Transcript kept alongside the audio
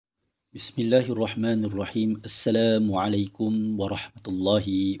Bismillahirrahmanirrahim. Assalamualaikum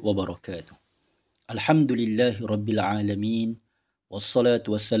warahmatullahi wabarakatuh. Alhamdulillahi rabbil alamin.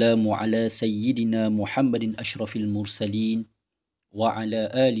 Wassalatu wassalamu ala sayyidina Muhammadin ashrafil mursalin wa ala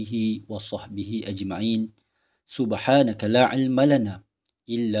alihi wa sahbihi ajma'in. Subhanaka la ilma lana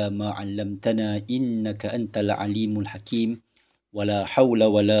illa ma 'allamtana innaka antal alimul hakim. Wala hawla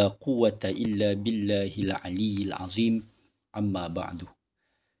wala quwwata illa billahil aliyyil azim. Amma ba'du.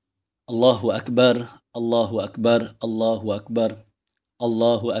 Allahu Akbar, Allahu Akbar, Allahu Akbar,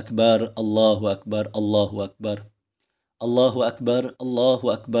 Allahu Akbar, Allahu Akbar, Allahu Akbar, Allahu Akbar,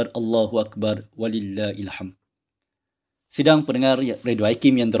 Allahu Akbar, Allahu Akbar, walillahil hamd. Sidang pendengar Radio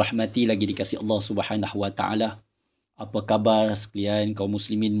IKIM yang dirahmati lagi dikasihi Allah Subhanahu wa taala. Apa khabar sekalian kaum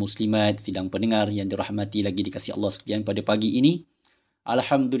muslimin muslimat, sidang pendengar yang dirahmati lagi dikasihi Allah sekalian pada pagi ini?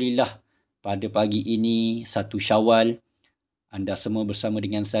 Alhamdulillah, pada pagi ini 1 Syawal anda semua bersama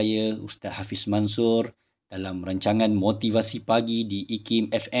dengan saya, Ustaz Hafiz Mansor, dalam rancangan Motivasi Pagi di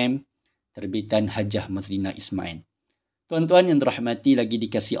IKIM FM, terbitan Hajah Mazlina Ismail. Tuan-tuan yang dirahmati lagi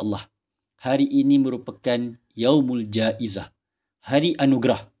dikasihi Allah, hari ini merupakan Yaumul Jaizah, hari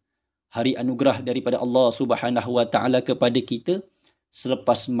anugerah. Hari anugerah daripada Allah Subhanahu wa taala kepada kita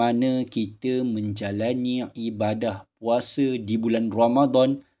selepas mana kita menjalani ibadah puasa di bulan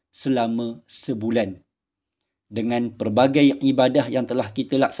Ramadan selama sebulan. Dengan pelbagai ibadah yang telah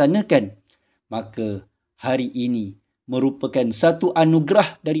kita laksanakan, maka hari ini merupakan satu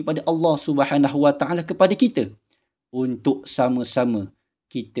anugerah daripada Allah Subhanahu wa taala kepada kita untuk sama-sama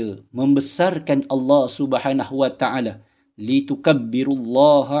kita membesarkan Allah Subhanahu wa taala,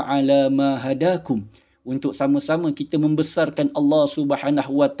 litukabbirullaha ala ma hadakum, untuk sama-sama kita membesarkan Allah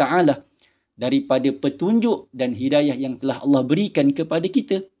Subhanahu wa taala daripada petunjuk dan hidayah yang telah Allah berikan kepada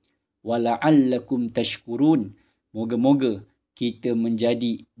kita. Wala'allakum tashkurun. Moga-moga kita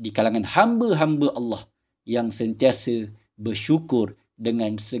menjadi di kalangan hamba-hamba Allah yang sentiasa bersyukur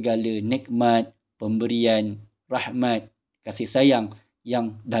dengan segala nikmat, pemberian, rahmat, kasih sayang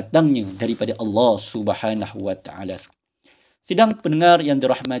yang datangnya daripada Allah Subhanahu wa taala. Sidang pendengar yang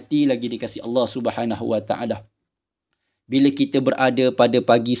dirahmati lagi dikasihi Allah Subhanahu wa taala. Bila kita berada pada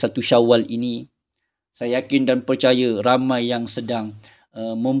pagi 1 Syawal ini, saya yakin dan percaya ramai yang sedang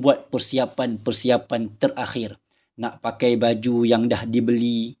membuat persiapan terakhir. Nak pakai baju yang dah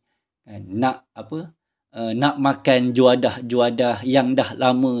dibeli, nak makan juadah yang dah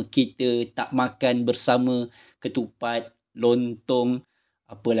lama kita tak makan bersama, ketupat, lontong,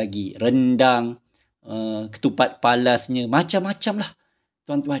 apa lagi, rendang, ketupat palasnya, macam-macam lah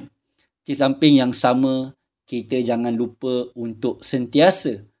tuan-tuan. Di samping yang sama, kita jangan lupa untuk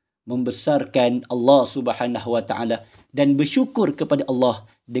sentiasa membesarkan Allah Subhanahu wa taala dan bersyukur kepada Allah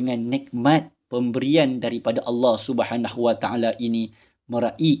dengan nikmat pemberian daripada Allah Subhanahu wa taala ini,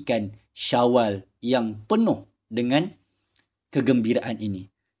 meraihkan Syawal yang penuh dengan kegembiraan ini.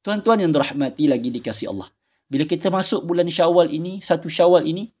 Tuan-tuan yang dirahmati lagi dikasihi Allah, bila kita masuk bulan Syawal ini, 1 Syawal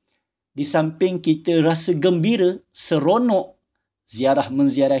ini, di samping kita rasa gembira, seronok, ziarah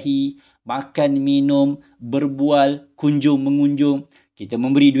menziarahi, makan minum, berbual, kunjung mengunjung, kita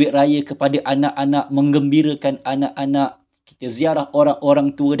memberi duit raya kepada anak-anak, menggembirakan anak-anak, kita ziarah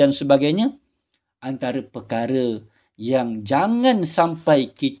orang-orang tua dan sebagainya. Antara perkara yang jangan sampai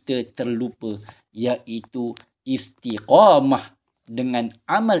kita terlupa iaitu istiqamah dengan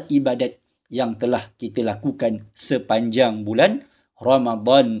amal ibadat yang telah kita lakukan sepanjang bulan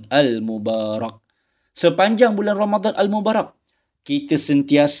Ramadan Al-Mubarak. Sepanjang bulan Ramadan Al-Mubarak, kita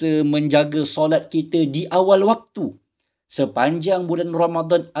sentiasa menjaga solat kita di awal waktu. Sepanjang bulan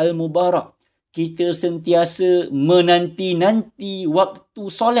Ramadan Al-Mubarak, kita sentiasa menanti-nanti waktu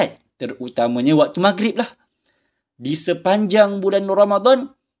solat, terutamanya waktu maghrib lah. Di sepanjang bulan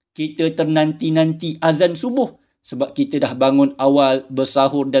Ramadan, kita ternanti-nanti azan subuh. Sebab kita dah bangun awal,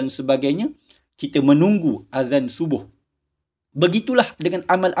 bersahur dan sebagainya, kita menunggu azan subuh. Begitulah dengan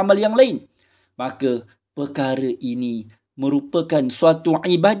amal-amal yang lain. Maka perkara ini merupakan suatu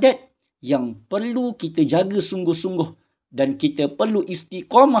ibadat yang perlu kita jaga sungguh-sungguh. Dan kita perlu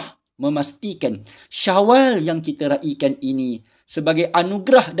istiqamah memastikan Syawal yang kita raikan ini sebagai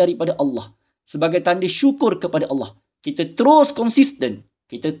anugerah daripada Allah, sebagai tanda syukur kepada Allah. Kita terus konsisten,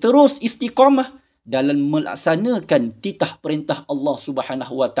 kita terus istiqamah dalam melaksanakan titah perintah Allah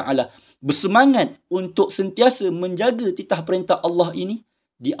Subhanahu wa taala, bersemangat untuk sentiasa menjaga titah perintah Allah ini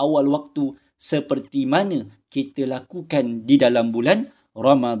di awal waktu seperti mana kita lakukan di dalam bulan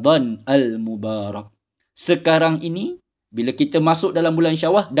Ramadan Al-Mubarak. Sekarang ini, bila kita masuk dalam bulan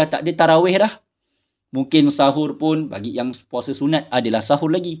Syawal, dah tak ada tarawih dah. Mungkin sahur pun bagi yang puasa sunat adalah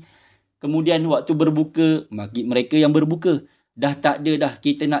sahur lagi. Kemudian waktu berbuka, bagi mereka yang berbuka. dah tak ada dah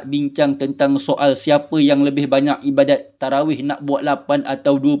kita nak bincang tentang soal siapa yang lebih banyak ibadat tarawih, nak buat 8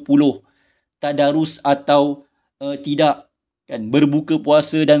 atau 20, tadarus atau tidak, kan, berbuka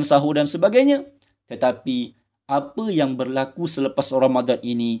puasa dan sahur dan sebagainya. Tetapi apa yang berlaku selepas Ramadan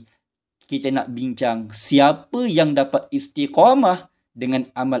ini, kita nak bincang siapa yang dapat istiqamah dengan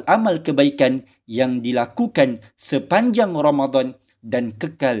amal-amal kebaikan yang dilakukan sepanjang Ramadan dan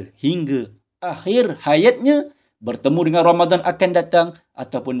kekal hingga akhir hayatnya, bertemu dengan Ramadan akan datang,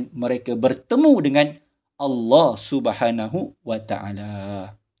 ataupun mereka bertemu dengan Allah Subhanahu wa Ta'ala.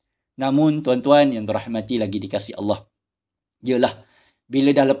 Namun tuan-tuan yang dirahmati lagi dikasihi Allah, yelah,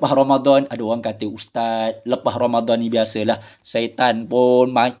 bila dah lepas Ramadan, ada orang kata, Ustaz, lepas Ramadan ni biasalah, syaitan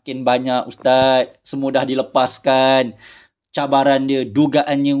pun makin banyak Ustaz, semua dah dilepaskan, cabaran dia,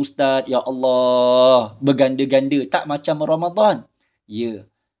 dugaannya Ustaz, ya Allah, berganda-ganda, tak macam Ramadan. Ya,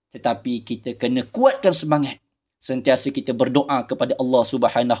 tetapi kita kena kuatkan semangat. Sentiasa kita berdoa kepada Allah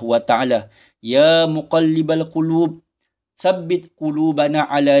Subhanahu wa Ta'ala. Ya muqallibal qulub, tsabbit qulubana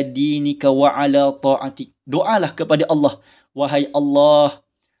ala dinika wa ala ta'atik. Doalah kepada Allah. Wahai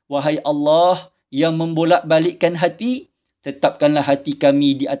Allah yang membolak-balikkan hati, tetapkanlah hati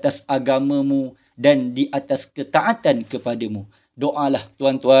kami di atas agamamu dan di atas ketaatan kepadamu. Doalah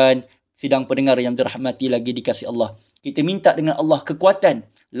tuan-tuan, sidang pendengar yang dirahmati lagi dikasihi Allah. Kita minta dengan Allah kekuatan.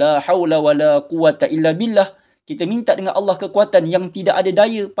 La haula wa la quwata illa billah. Kita minta dengan Allah kekuatan yang tidak ada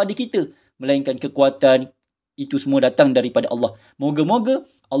daya pada kita, melainkan kekuatan itu semua datang daripada Allah. Moga-moga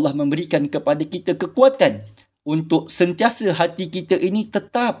Allah memberikan kepada kita kekuatan untuk sentiasa hati kita ini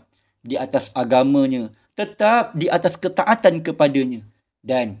tetap di atas agamanya, tetap di atas ketaatan kepadanya.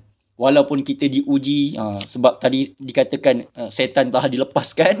 Dan walaupun kita diuji, sebab tadi dikatakan setan telah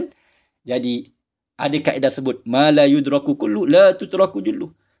dilepaskan, jadi ada kaedah sebut, ma la yudraku kullu la tutraku jullu.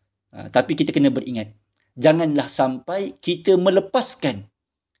 Tapi kita kena beringat, janganlah sampai kita melepaskan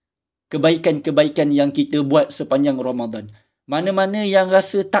kebaikan-kebaikan yang kita buat sepanjang Ramadan. Mana-mana yang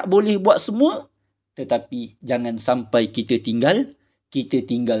rasa tak boleh buat semua, tetapi jangan sampai kita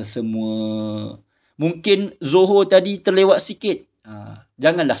tinggal semua. Mungkin Zuhur tadi terlewat sikit.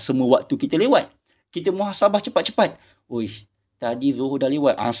 Janganlah semua waktu kita lewat. Kita muhasabah cepat-cepat. Uish, tadi Zuhur dah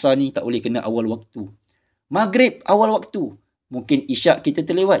lewat. Asar ni tak boleh kena awal waktu. Maghrib awal waktu. Mungkin Isyak kita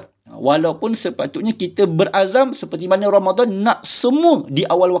terlewat. Walaupun sepatutnya kita berazam seperti mana Ramadan nak semua di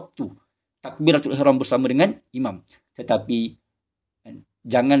awal waktu. Takbiratul ihram bersama dengan imam. Tetapi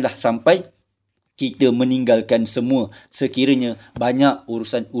janganlah sampai kita meninggalkan semua sekiranya banyak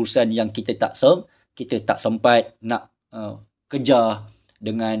urusan-urusan yang kita tak sempat nak kejar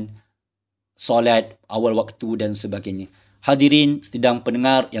dengan solat awal waktu dan sebagainya. Hadirin sidang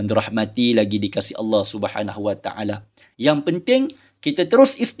pendengar yang dirahmati lagi dikasihi Allah Subhanahu wa Ta'ala. Yang penting kita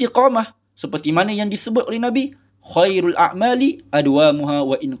terus istiqamah seperti mana yang disebut oleh Nabi, khairul a'mali adwamuha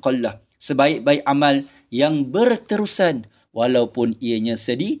wa in qallah. Sebaik-baik amal yang berterusan walaupun ianya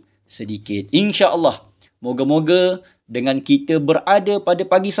sedikit. Insya-Allah, moga-moga dengan kita berada pada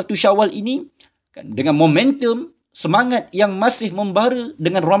pagi 1 Syawal ini, kan, dengan momentum semangat yang masih membara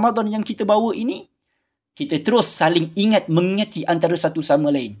dengan Ramadan yang kita bawa ini, kita terus saling mengingati antara satu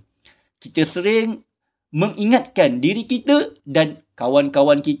sama lain. Kita sering mengingatkan diri kita dan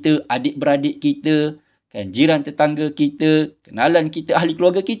kawan-kawan kita, adik-beradik kita, kan, jiran tetangga kita, kenalan kita, ahli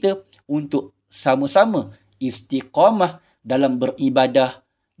keluarga kita, untuk sama-sama istiqamah dalam beribadah,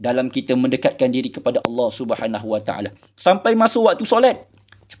 dalam kita mendekatkan diri kepada Allah Subhanahu wa Ta'ala. Sampai masuk waktu solat,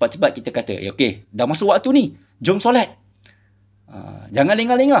 cepat-cepat kita kata, okey, dah masuk waktu ni, jom solat. Jangan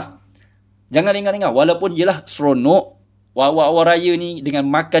lengah-lengah. Walaupun yelah seronok awal-awal raya ni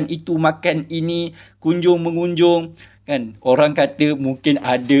dengan makan itu, makan ini, kunjung-mengunjung, kan. Orang kata mungkin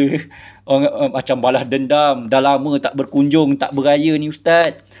ada orang macam balas dendam, dah lama tak berkunjung, tak beraya ni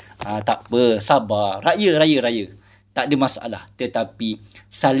Ustaz. Tak apa, sabar. Raya. Tak ada masalah. Tetapi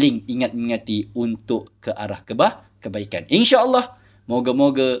saling ingat-ingati untuk ke arah kebaikan. InsyaAllah,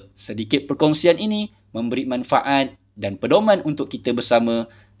 moga-moga sedikit perkongsian ini memberi manfaat dan pedoman untuk kita bersama.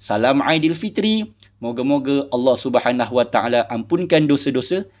 Salam Aidilfitri. Moga-moga Allah Subhanahu wa Ta'ala ampunkan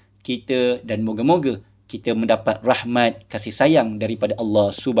dosa-dosa kita dan moga-moga kita mendapat rahmat kasih sayang daripada Allah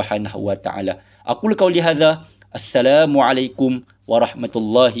Subhanahu wa Ta'ala. Aqulu qauli hadza. Assalamualaikum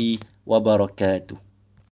warahmatullahi wabarakatuh.